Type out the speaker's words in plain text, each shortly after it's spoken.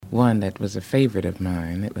one that was a favorite of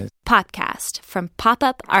mine. It was Podcast from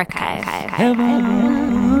Pop-Up Archive.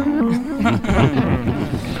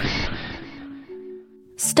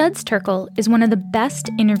 Studs Terkel is one of the best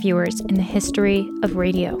interviewers in the history of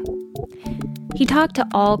radio. He talked to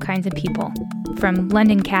all kinds of people, from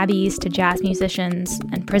London cabbies to jazz musicians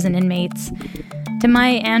and prison inmates, to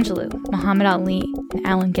Maya Angelou, Muhammad Ali, and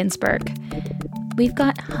Allen Ginsberg. We've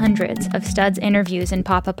got hundreds of Studs interviews in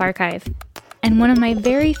Pop-Up Archive, and one of my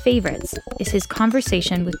very favorites is his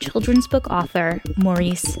conversation with children's book author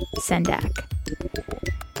Maurice Sendak.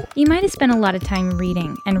 You might have spent a lot of time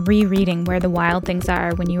reading and rereading Where the Wild Things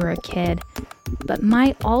Are when you were a kid, but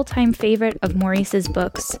my all-time favorite of Maurice's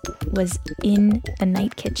books was In the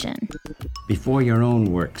Night Kitchen. Before your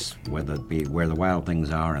own works, whether it be Where the Wild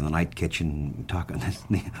Things Are and The Night Kitchen, talking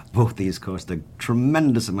both these caused a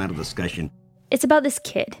tremendous amount of discussion. It's about this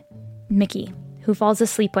kid, Mickey, who falls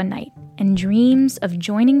asleep one night and dreams of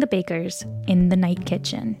joining the bakers in the night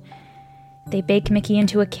kitchen. They bake Mickey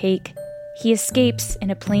into a cake. He escapes in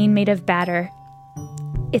a plane made of batter.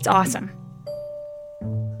 It's awesome.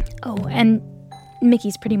 Oh, and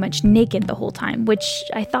Mickey's pretty much naked the whole time, which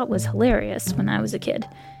I thought was hilarious when I was a kid.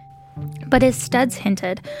 But as Studs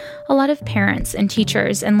hinted, a lot of parents and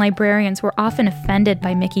teachers and librarians were often offended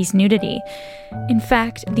by Mickey's nudity. In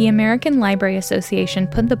fact, the American Library Association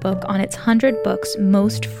put the book on its 100 books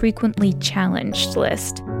most frequently challenged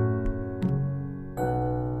list.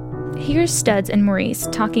 Here's Studs and Maurice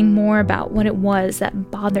talking more about what it was that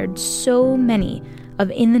bothered so many of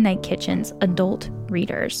In the Night Kitchen's adult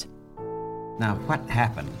readers. Now, what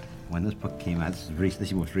happened when this book came out? This is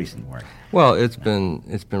your most recent work. Well, it's been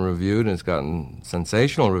reviewed and it's gotten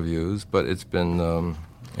sensational reviews, but it's been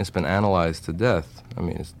analyzed to death. I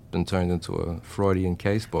mean, it's been turned into a Freudian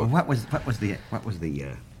casebook. Well, what was the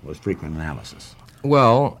most frequent analysis?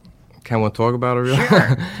 Well, can one talk about it really?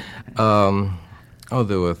 Sure.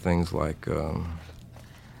 There were things like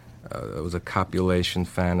it was a copulation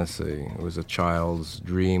fantasy. It was a child's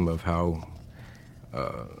dream of how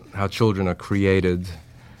children are created.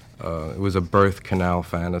 It was a birth canal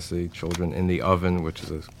fantasy, children in the oven, which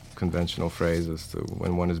is a conventional phrase as to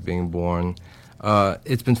when one is being born.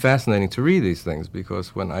 It's been fascinating to read these things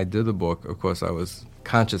because when I did the book, of course, I was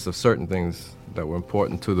conscious of certain things that were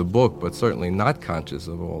important to the book, but certainly not conscious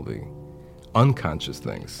of all the unconscious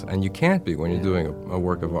things. And you can't be when you're doing a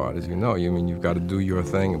work of art, as you know. You've got to do your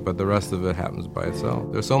thing, but the rest of it happens by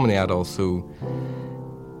itself. There's so many adults who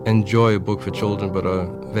enjoy a book for children but are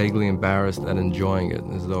vaguely embarrassed at enjoying it,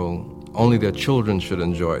 as though only their children should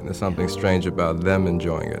enjoy it. And there's something strange about them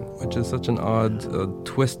enjoying it, which is such an odd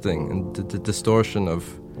twisting and distortion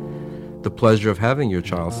of the pleasure of having your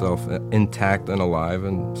child self intact and alive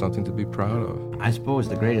and something to be proud of. I suppose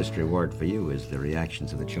the greatest reward for you is the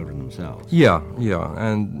reactions of the children themselves. Yeah,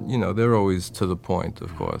 and they're always to the point,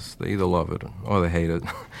 of course. They either love it or they hate it.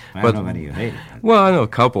 I don't know many who hate it. Well, I know a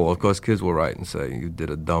couple. Of course, kids will write and say, you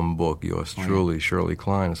did a dumb book, yours truly, Shirley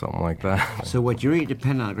Klein, or something like that. So what you really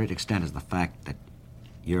depend on a great extent is the fact that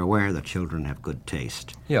you're aware that children have good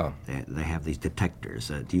taste. Yeah. They have these detectors.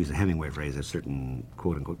 To use a Hemingway phrase, there's certain,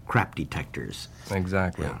 quote-unquote, crap detectors.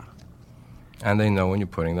 Exactly. Yeah. And they know when you're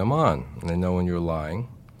putting them on, and they know when you're lying.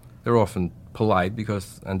 They're often polite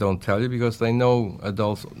and don't tell you because they know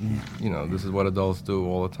adults, this is what adults do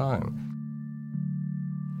all the time.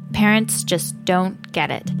 Parents just don't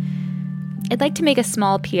get it. I'd like to make a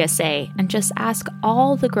small PSA and just ask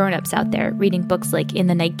all the grown-ups out there reading books like In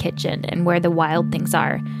the Night Kitchen and Where the Wild Things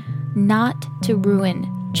Are not to ruin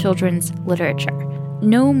children's literature.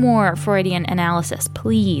 No more Freudian analysis,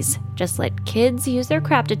 please. Just let kids use their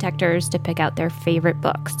crap detectors to pick out their favorite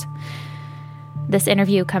books. This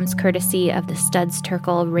interview comes courtesy of the Studs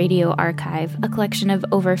Terkel Radio Archive, a collection of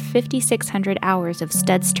over 5,600 hours of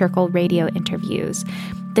Studs Terkel radio interviews.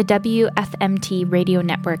 The WFMT radio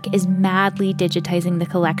network is madly digitizing the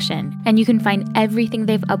collection, and you can find everything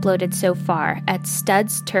they've uploaded so far at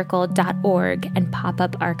studsterkel.org and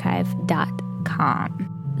popuparchive.com.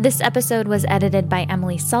 This episode was edited by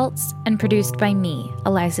Emily Saltz and produced by me,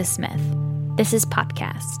 Eliza Smith. This is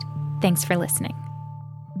Popcast. Thanks for listening.